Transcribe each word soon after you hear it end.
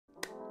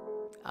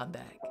I'm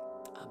back.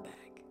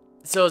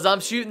 So as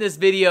I'm shooting this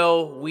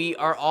video, we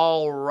are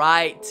all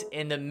right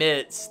in the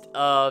midst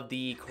of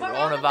the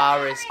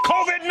coronavirus.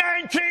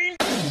 COVID-19!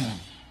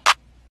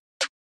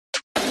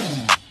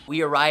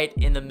 We are right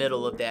in the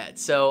middle of that.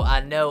 So I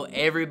know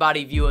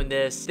everybody viewing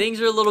this, things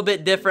are a little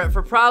bit different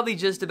for probably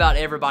just about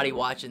everybody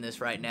watching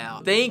this right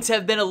now. Things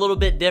have been a little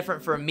bit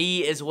different for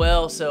me as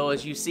well. So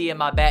as you see in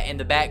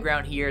the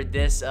background here,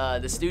 this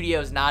the studio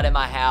is not in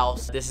my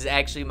house. This is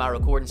actually my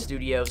recording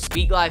studio,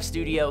 Speak Life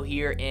Studio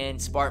here in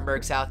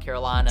Spartanburg, South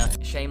Carolina.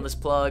 Shameless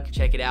plug,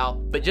 check it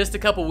out. But just a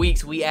couple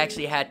weeks, we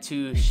actually had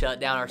to shut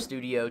down our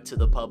studio to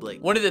the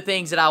public. One of the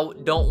things that I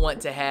don't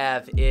want to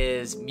have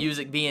is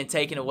music being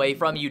taken away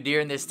from you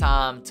during this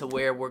time to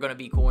where we're going to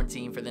be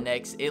quarantined for the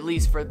next, at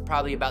least for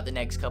probably about the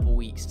next couple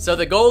weeks. So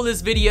the goal of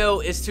this video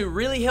is to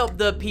really help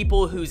the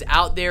people who's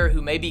out there who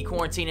may be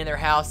quarantined in their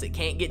house that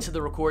can't get to the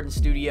recording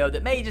studio,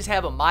 that may just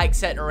have a mic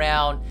sitting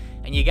around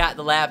and you got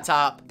the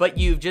laptop, but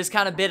you've just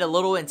kind of been a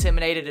little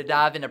intimidated to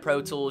dive into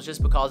Pro Tools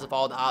just because of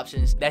all the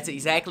options. That's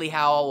exactly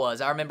how I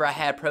was. I remember I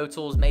had Pro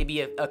Tools maybe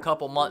a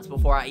couple months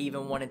before I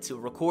even wanted to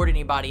record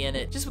anybody in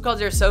it, just because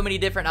there's so many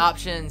different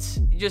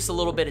options, just a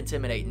little bit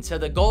intimidating. So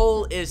the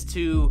goal is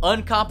to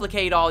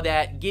uncomplicate all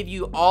that, give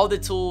you all the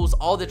tools,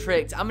 all the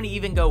tricks. I'm gonna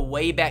even go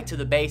way back to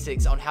the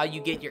basics on how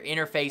you get your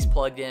interface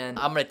plugged in.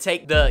 I'm gonna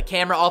take the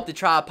camera off the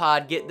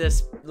tripod, get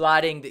this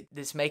lighting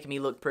that's making me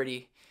look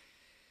pretty,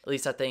 at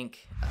least I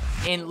think,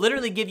 and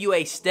literally give you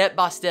a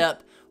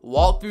step-by-step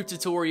walkthrough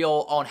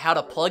tutorial on how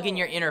to plug in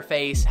your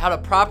interface, how to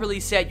properly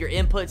set your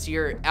inputs,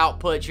 your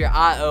outputs, your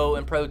I/O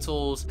in Pro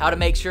Tools, how to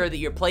make sure that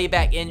your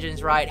playback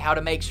engine's right, how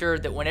to make sure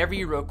that whenever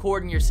you're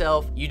recording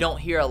yourself, you don't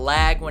hear a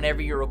lag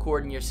whenever you're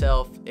recording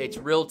yourself. It's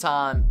real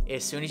time.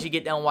 As soon as you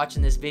get done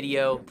watching this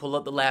video, pull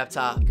up the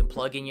laptop, you can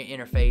plug in your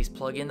interface,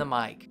 plug in the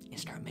mic, and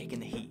start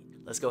making the heat.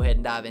 Let's go ahead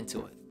and dive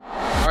into it.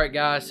 Alright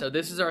guys, so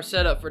this is our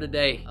setup for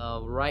today.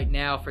 Right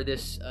now for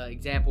this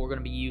example, we're going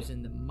to be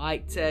using the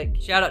Mic Tech.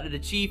 Shout out to the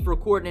chief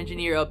recording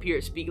engineer up here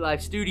at Speak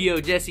Life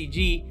Studio, Jesse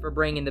G, for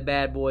bringing the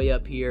bad boy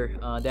up here.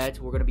 We're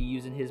going to be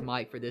using his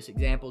mic for this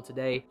example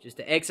today. Just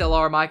the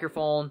XLR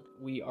microphone.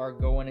 We are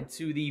going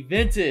into the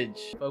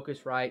vintage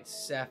Focusrite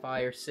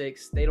Sapphire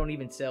 6. They don't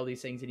even sell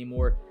these things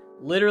anymore.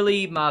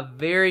 Literally my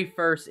very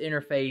first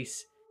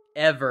interface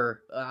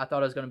ever. I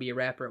thought I was going to be a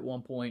rapper at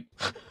one point.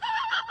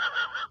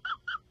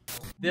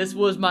 This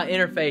was my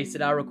interface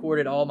that I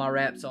recorded all my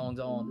rap songs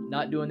on.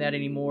 Not doing that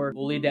anymore.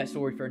 We'll leave that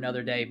story for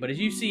another day. But as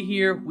you see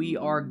here, we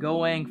are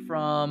going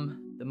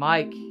from, the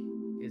mic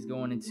is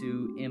going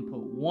into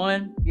input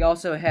 1. We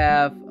also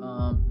have,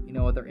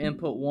 with our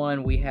input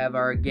 1, we have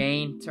our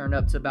gain turned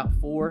up to about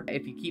 4.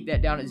 If you keep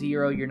that down at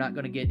 0, you're not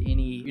gonna get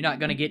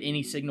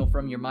any signal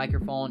from your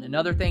microphone.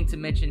 Another thing to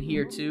mention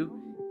here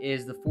too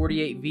is the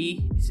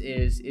 48V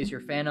is your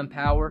phantom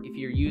power. If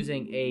you're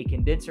using a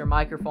condenser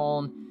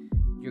microphone,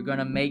 you're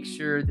gonna make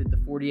sure that the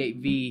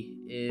 48V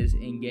is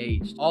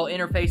engaged. All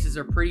interfaces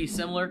are pretty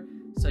similar,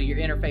 so your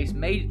interface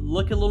may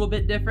look a little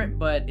bit different,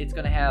 but it's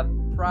gonna have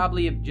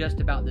probably just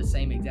about the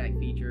same exact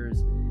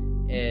features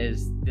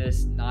as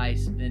this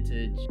nice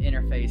vintage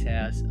interface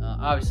has.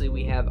 Obviously,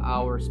 we have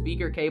our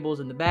speaker cables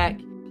in the back,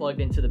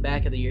 plugged into the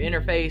back of your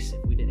interface.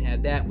 If we didn't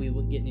have that, we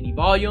wouldn't get any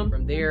volume.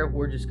 From there,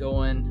 we're just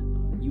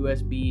going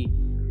USB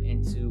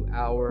into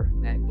our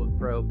MacBook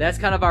Pro. That's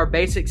kind of our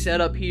basic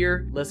setup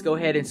here. Let's go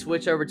ahead and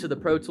switch over to the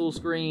Pro Tools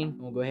screen.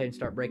 We'll go ahead and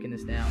start breaking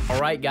this down. All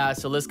right,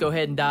 guys, so let's go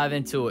ahead and dive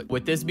into it.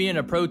 With this being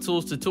a Pro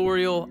Tools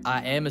tutorial,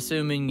 I am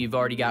assuming you've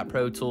already got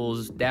Pro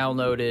Tools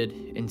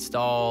downloaded,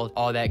 installed,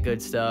 all that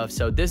good stuff.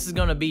 So this is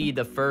gonna be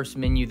the first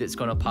menu that's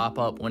gonna pop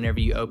up whenever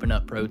you open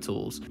up Pro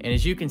Tools. And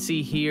as you can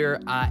see here,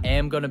 I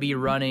am gonna be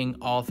running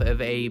off of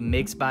a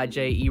Mix by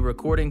JE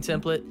recording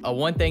template.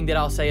 One thing that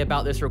I'll say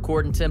about this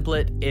recording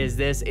template is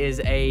this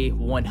is a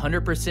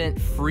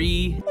 100%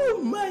 free,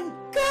 oh my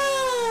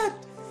god,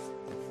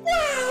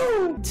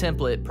 wow,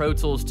 template, Pro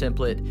Tools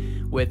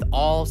template with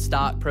all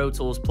stock Pro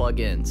Tools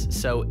plugins.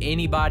 So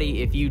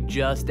anybody, if you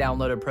just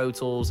downloaded Pro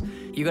Tools,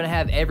 you're gonna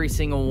have every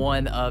single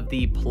one of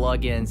the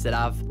plugins that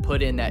I've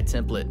put in that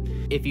template.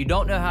 If you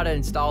don't know how to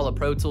install a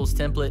Pro Tools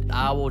template,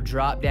 I will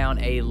drop down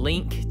a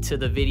link to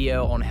the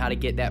video on how to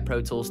get that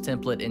Pro Tools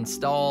template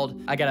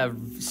installed. I got a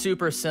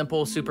super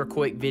simple, super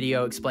quick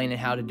video explaining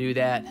how to do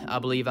that. I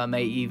believe I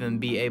may even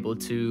be able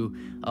to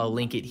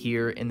link it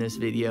here in this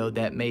video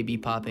that may be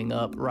popping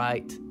up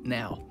right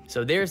now.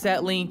 So there's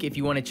that link if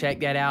you want to check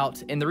that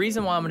out. And the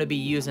reason why I'm going to be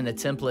using a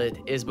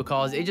template is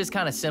because it just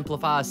kind of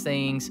simplifies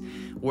things.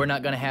 We're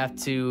not going to have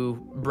to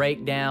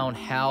break down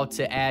how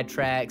to add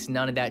tracks,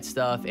 none of that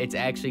stuff. It's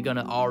actually going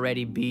to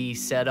already be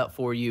set up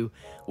for you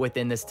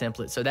within this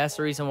template. So that's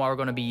the reason why we're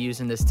going to be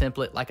using this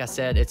template. Like I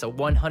said, it's a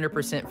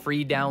 100%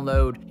 free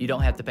download. You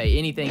don't have to pay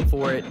anything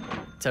for it.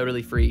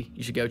 Totally free.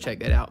 You should go check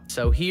that out.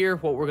 So here,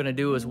 what we're going to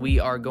do is we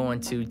are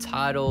going to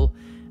title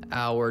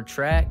our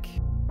track.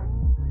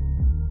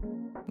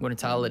 I'm going to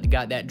title it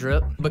Got That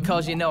Drip,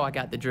 because you know I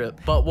got the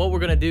drip. But what we're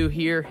going to do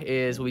here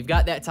is we've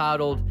got that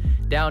titled.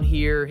 Down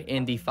here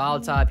in the file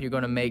type, you're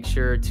gonna make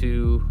sure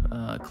to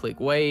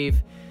click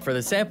wave. For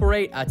the sample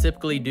rate, I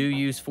typically do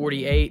use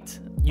 48.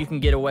 You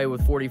can get away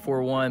with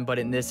 44.1, but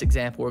in this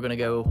example, we're gonna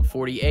go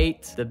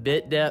 48. The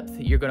bit depth,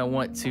 you're gonna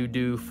want to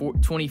do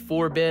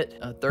 24-bit,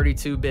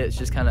 32-bit's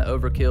just kind of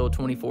overkill,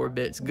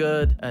 24-bit's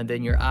good. And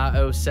then your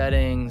IO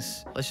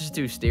settings, let's just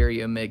do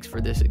stereo mix for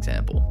this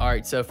example. All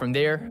right, so from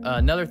there,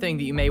 another thing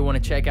that you may wanna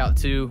check out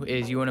too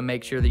is you wanna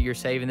make sure that you're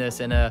saving this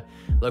in a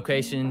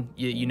location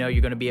you know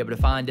you're gonna be able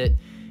to find it.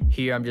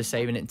 Here, I'm just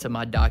saving it into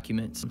my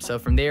documents. So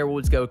from there, we'll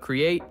just go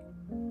create.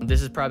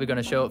 This is probably going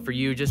to show up for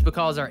you just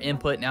because our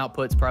input and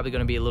output's probably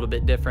going to be a little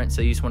bit different.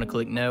 So you just want to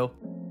click no.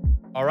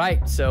 All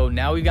right, so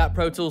now we've got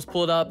Pro Tools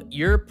pulled up.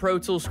 Your Pro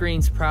Tools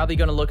screen's probably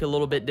going to look a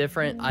little bit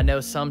different. I know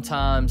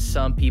sometimes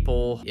some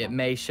people, it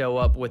may show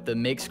up with the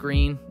mix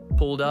screen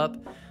pulled up.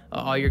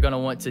 All you're going to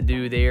want to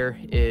do there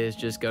is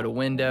just go to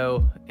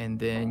window, and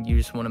then you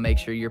just want to make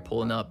sure you're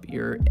pulling up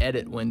your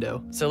edit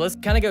window. So let's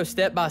kind of go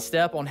step by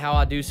step on how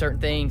I do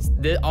certain things.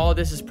 All of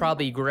this is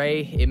probably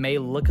gray. It may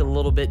look a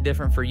little bit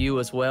different for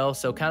you as well.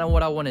 So kind of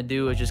what I want to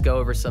do is just go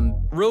over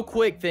some real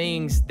quick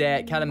things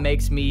that kind of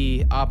makes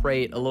me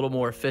operate a little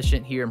more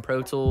efficient here in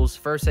Pro Tools.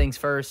 First things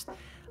first,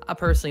 I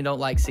personally don't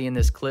like seeing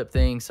this clip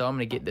thing, so I'm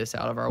going to get this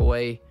out of our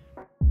way.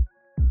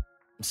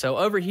 So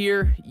over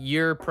here,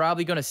 you're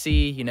probably going to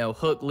see, you know,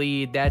 hook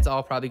lead. That's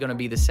all probably going to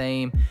be the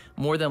same.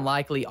 More than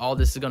likely, all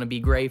this is going to be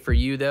gray for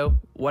you though.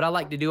 What I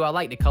like to do, I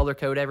like to color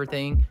code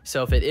everything.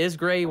 So if it is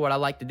gray, what I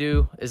like to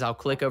do is I'll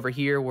click over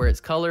here where it's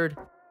colored.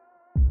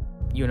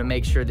 You want to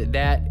make sure that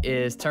that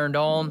is turned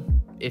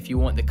on. If you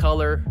want the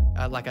color,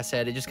 like I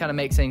said, it just kind of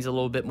makes things a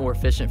little bit more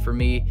efficient for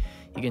me.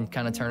 You can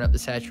kind of turn up the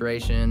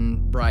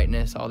saturation,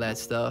 brightness, all that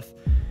stuff.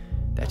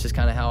 That's just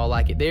kind of how I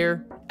like it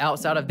there.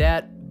 Outside of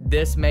that,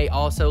 this may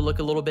also look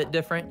a little bit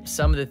different.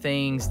 Some of the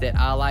things that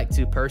I like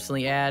to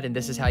personally add, and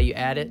this is how you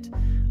add it.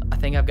 I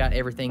think I've got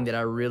everything that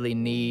I really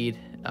need.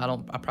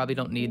 I probably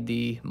don't need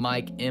the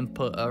mic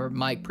input or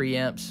mic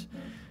preamps.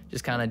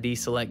 Just kind of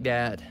deselect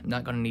that. I'm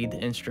not gonna need the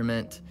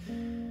instrument.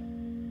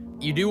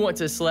 You do want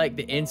to select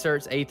the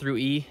inserts A through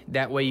E.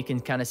 That way you can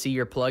kind of see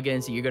your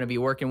plugins that you're gonna be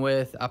working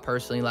with. I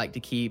personally like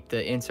to keep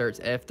the inserts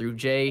F through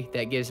J.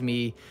 That gives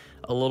me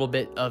a little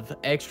bit of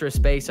extra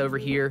space over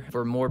here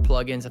for more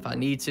plugins if I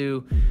need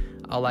to.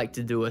 I like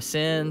to do a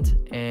send,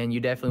 and you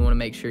definitely want to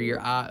make sure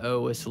your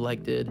IO is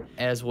selected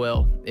as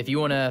well. If you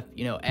want to,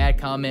 you know, add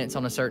comments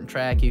on a certain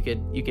track, you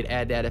could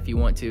add that if you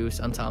want to.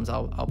 Sometimes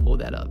I'll pull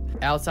that up.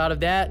 Outside of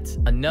that,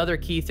 another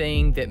key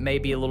thing that may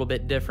be a little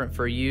bit different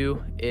for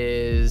you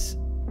is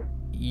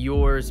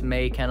yours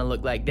may kind of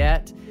look like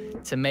that.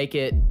 To make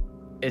it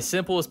as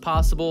simple as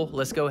possible,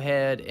 let's go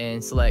ahead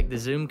and select the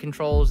zoom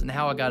controls. And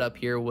how I got up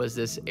here was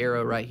this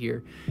arrow right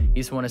here. You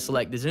just want to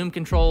select the zoom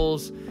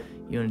controls.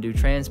 You want to do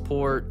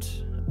transport.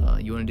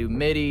 You want to do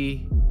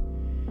MIDI.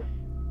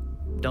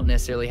 Don't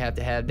necessarily have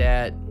to have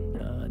that.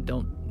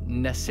 Don't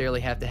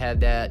necessarily have to have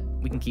that.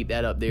 We can keep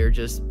that up there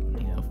just,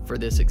 you know, for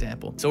this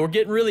example. So we're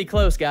getting really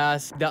close,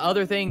 guys. The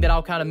other thing that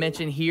I'll kind of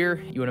mention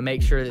here, you want to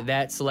make sure that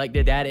that's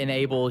selected. That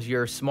enables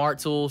your smart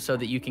tool so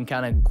that you can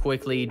kind of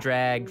quickly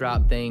drag,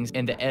 drop things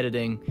in the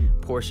editing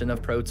portion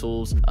of Pro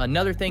Tools.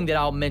 Another thing that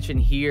I'll mention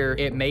here,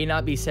 it may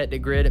not be set to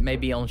grid. It may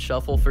be on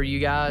shuffle for you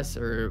guys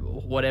or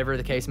whatever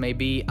the case may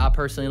be. I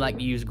personally like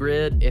to use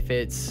grid. If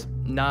it's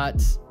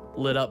not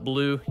lit up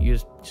blue, you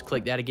just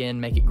click that again,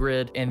 make it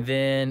grid. And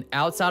then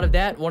outside of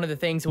that, one of the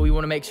things that we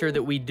want to make sure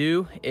that we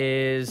do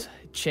is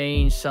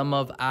change some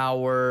of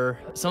our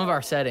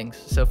settings.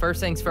 So first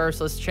things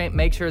first, let's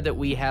make sure that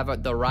we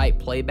have the right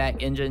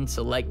playback engine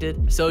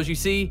selected. So as you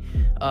see,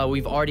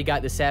 we've already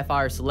got the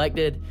Sapphire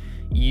selected.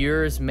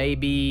 Yours may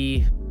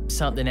be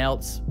something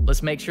else.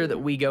 Let's make sure that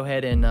we go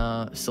ahead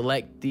and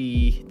select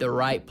the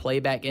right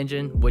playback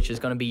engine, which is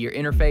going to be your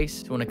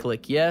interface. You want to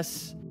click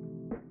yes.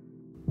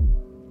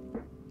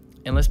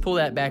 And let's pull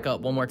that back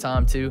up one more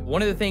time too.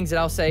 One of the things that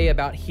I'll say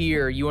about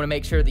here, you want to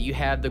make sure that you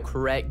have the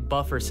correct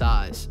buffer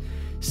size.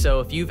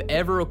 So if you've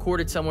ever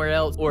recorded somewhere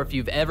else, or if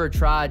you've ever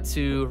tried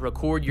to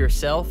record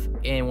yourself,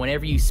 and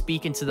whenever you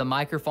speak into the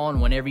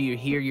microphone, whenever you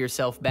hear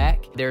yourself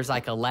back, there's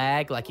like a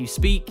lag, like you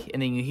speak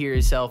and then you hear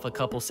yourself a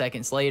couple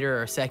seconds later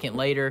or a second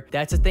later.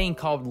 That's a thing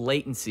called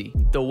latency.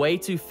 The way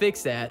to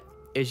fix that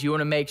is you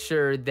want to make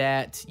sure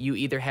that you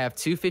either have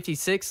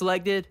 256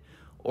 selected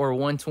or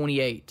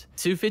 128.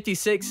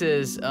 256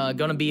 is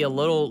gonna be a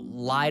little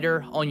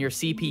lighter on your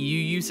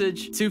CPU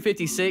usage.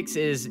 256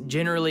 is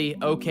generally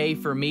okay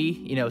for me.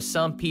 You know,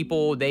 some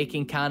people, they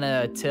can kind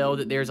of tell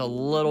that there's a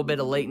little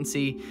bit of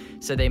latency,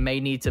 so they may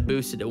need to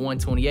boost it to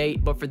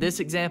 128. But for this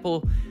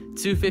example,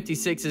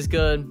 256 is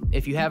good.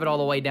 If you have it all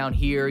the way down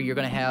here, you're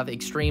gonna have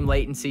extreme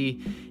latency.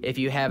 If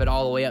you have it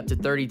all the way up to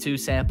 32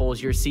 samples,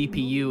 your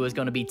CPU is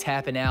gonna be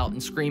tapping out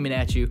and screaming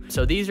at you.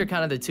 So these are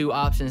kind of the two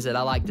options that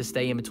I like to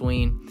stay in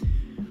between.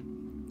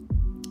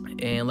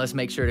 And let's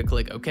make sure to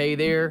click OK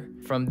there.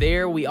 From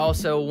there, we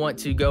also want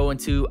to go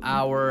into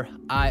our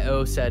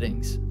IO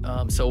settings.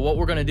 So what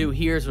we're gonna do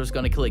here is we're just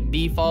gonna click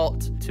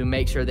default to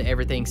make sure that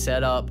everything's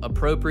set up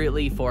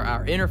appropriately for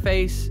our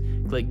interface.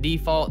 Click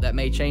default. That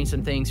may change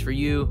some things for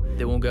you.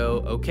 Then we'll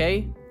go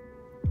okay.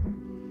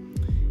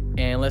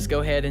 And let's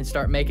go ahead and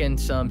start making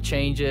some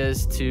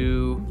changes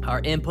to our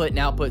input and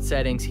output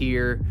settings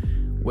here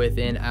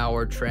within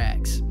our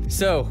tracks.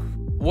 So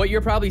what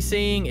you're probably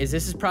seeing is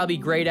this is probably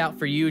grayed out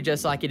for you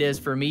just like it is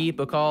for me,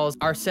 because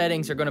our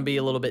settings are gonna be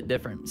a little bit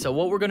different. So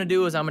what we're gonna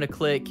do is I'm gonna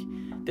click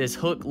this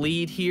hook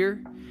lead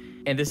here.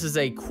 And this is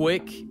a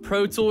quick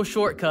Pro Tools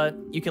shortcut.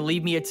 You can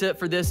leave me a tip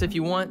for this if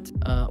you want,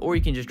 or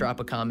you can just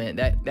drop a comment.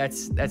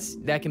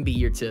 That can be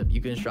your tip.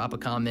 You can just drop a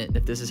comment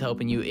if this is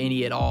helping you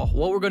any at all.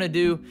 What we're gonna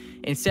do,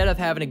 instead of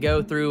having to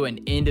go through and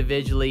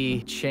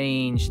individually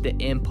change the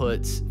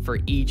inputs for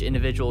each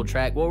individual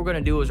track, what we're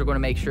gonna do is we're gonna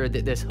make sure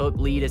that this hook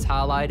lead is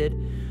highlighted.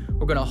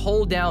 We're gonna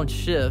hold down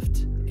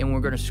Shift and we're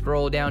gonna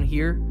scroll down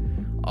here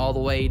all the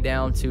way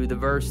down to the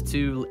verse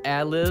 2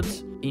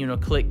 ad-libs. And you're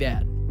gonna click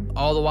that,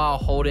 all the while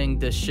holding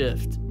the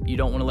Shift. You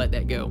don't want to let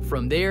that go.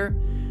 From there,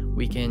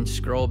 we can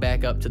scroll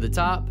back up to the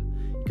top.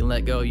 You can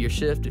let go of your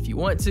Shift if you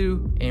want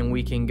to, and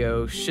we can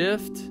go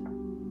Shift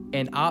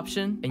and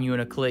Option, and you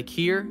want to click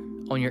here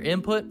on your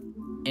input.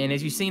 And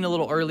as you've seen a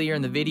little earlier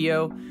in the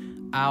video,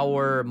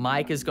 our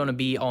mic is going to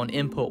be on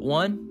input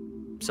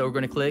 1, so we're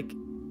going to click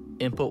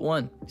input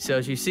 1. So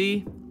as you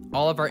see,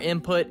 all of our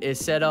input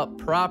is set up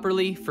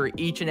properly for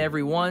each and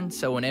every one,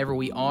 so whenever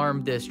we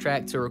arm this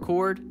track to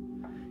record,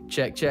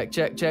 check, check,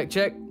 check, check,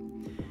 check.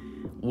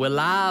 We're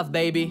live,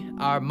 baby.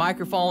 Our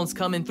microphone's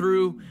coming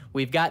through.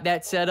 We've got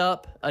that set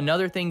up.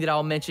 Another thing that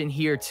I'll mention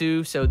here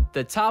too, so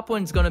the top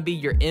one's gonna be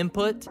your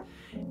input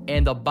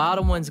and the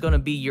bottom one's gonna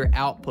be your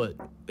output.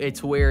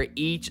 It's where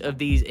each of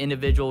these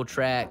individual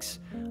tracks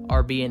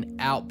are being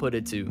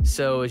outputted to.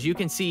 So as you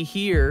can see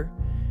here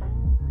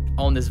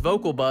on this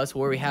vocal bus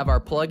where we have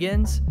our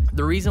plugins,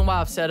 the reason why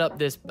I've set up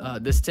this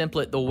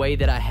template the way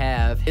that I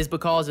have is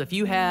because if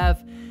you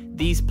have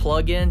these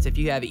plugins, if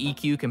you have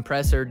EQ,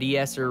 compressor,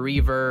 de-esser,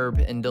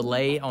 reverb, and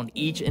delay on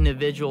each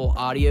individual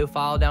audio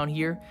file down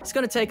here, it's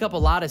gonna take up a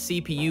lot of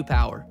CPU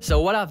power.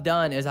 So what I've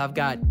done is I've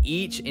got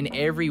each and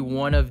every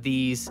one of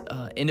these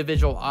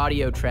individual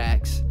audio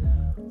tracks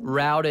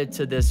routed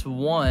to this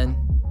one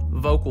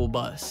vocal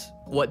bus.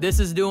 What this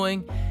is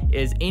doing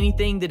is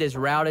anything that is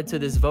routed to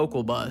this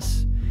vocal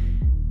bus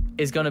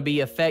is gonna be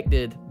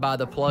affected by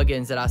the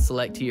plugins that I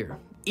select here.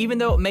 Even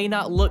though it may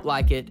not look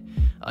like it,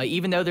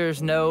 even though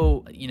there's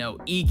no,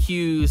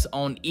 EQs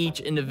on each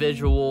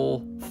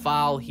individual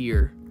file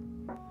here,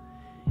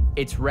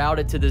 it's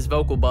routed to this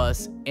vocal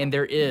bus, and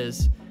there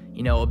is,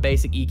 a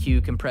basic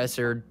EQ,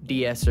 compressor,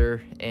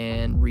 de-esser,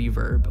 and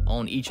reverb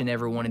on each and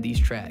every one of these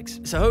tracks.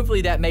 So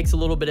hopefully that makes a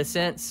little bit of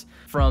sense.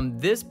 From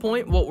this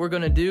point, what we're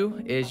gonna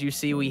do is, you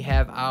see we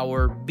have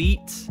our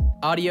beat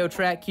audio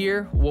track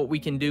here. What we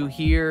can do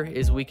here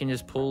is we can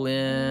just pull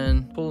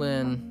in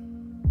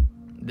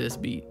this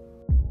beat.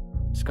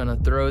 Just gonna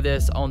throw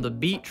this on the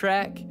beat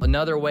track.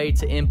 Another way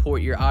to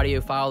import your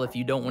audio file if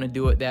you don't want to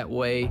do it that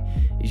way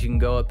is you can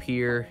go up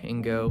here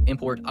and go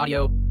import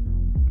audio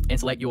and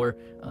select your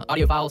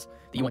audio files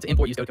that you want to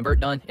import. You just go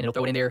convert done and it'll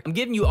throw it in there. I'm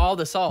giving you all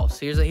the sauce.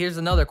 Here's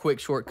another quick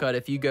shortcut.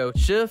 If you go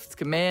Shift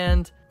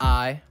Command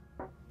I,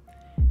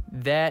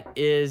 that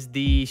is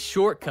the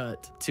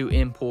shortcut to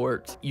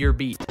import your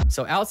beat.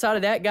 So outside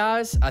of that,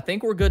 guys, I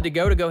think we're good to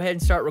go ahead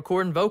and start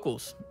recording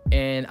vocals.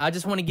 And I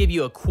just want to give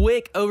you a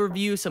quick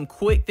overview, some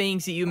quick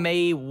things that you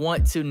may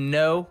want to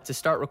know to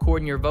start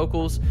recording your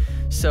vocals.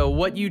 So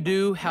what you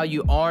do, how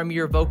you arm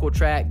your vocal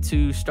track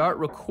to start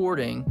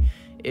recording,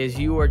 is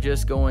you are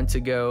just going to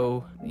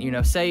go,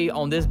 say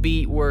on this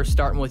beat, we're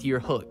starting with your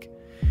hook.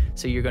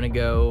 So you're gonna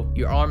go,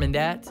 you're arming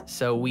that,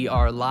 so we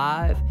are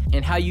live.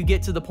 And how you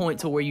get to the point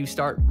to where you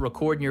start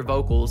recording your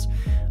vocals,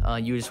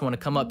 you just wanna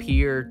come up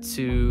here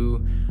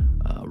to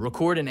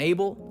record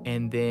enable,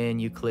 and then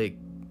you click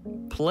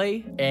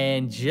play.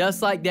 And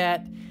just like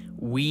that,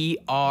 we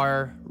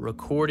are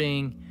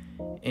recording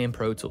in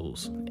Pro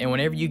Tools. And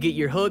whenever you get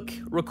your hook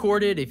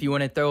recorded, if you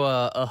wanna throw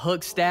a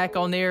hook stack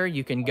on there,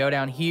 you can go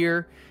down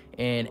here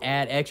and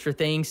add extra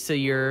things to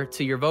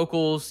your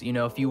vocals.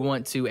 If you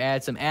want to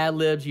add some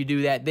ad-libs, you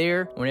do that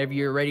there. Whenever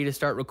you're ready to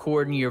start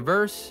recording your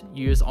verse,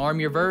 you just arm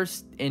your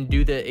verse and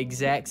do the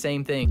exact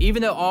same thing.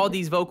 Even though all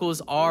these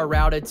vocals are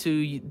routed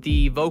to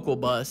the vocal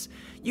bus,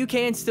 you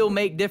can still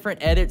make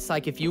different edits.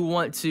 Like if you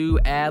want to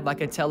add like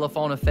a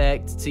telephone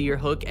effect to your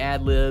hook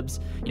ad-libs,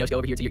 just go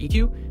over here to your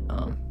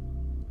EQ.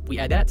 We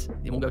add that,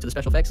 then we'll go to the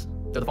special effects,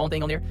 throw the phone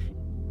thing on there.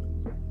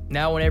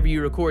 Now whenever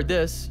you record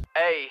this,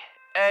 hey,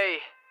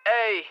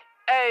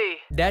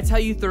 that's how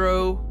you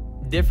throw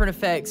different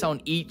effects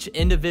on each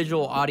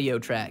individual audio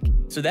track.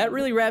 So that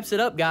really wraps it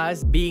up,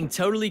 guys. Being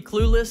totally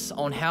clueless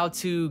on how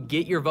to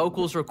get your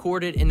vocals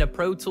recorded into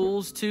Pro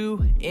Tools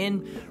 2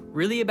 in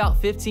really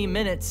about 15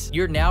 minutes,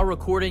 you're now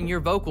recording your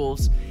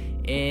vocals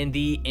in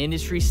the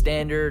industry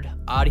standard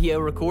audio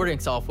recording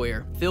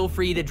software. Feel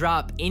free to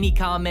drop any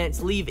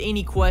comments, leave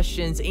any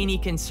questions, any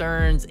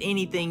concerns,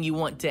 anything you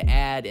want to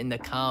add in the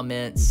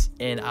comments,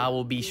 and I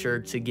will be sure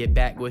to get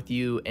back with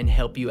you and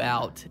help you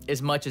out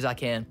as much as I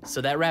can.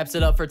 So that wraps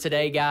it up for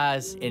today,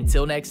 guys.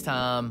 Until next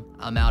time,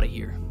 I'm out of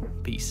here.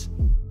 Peace.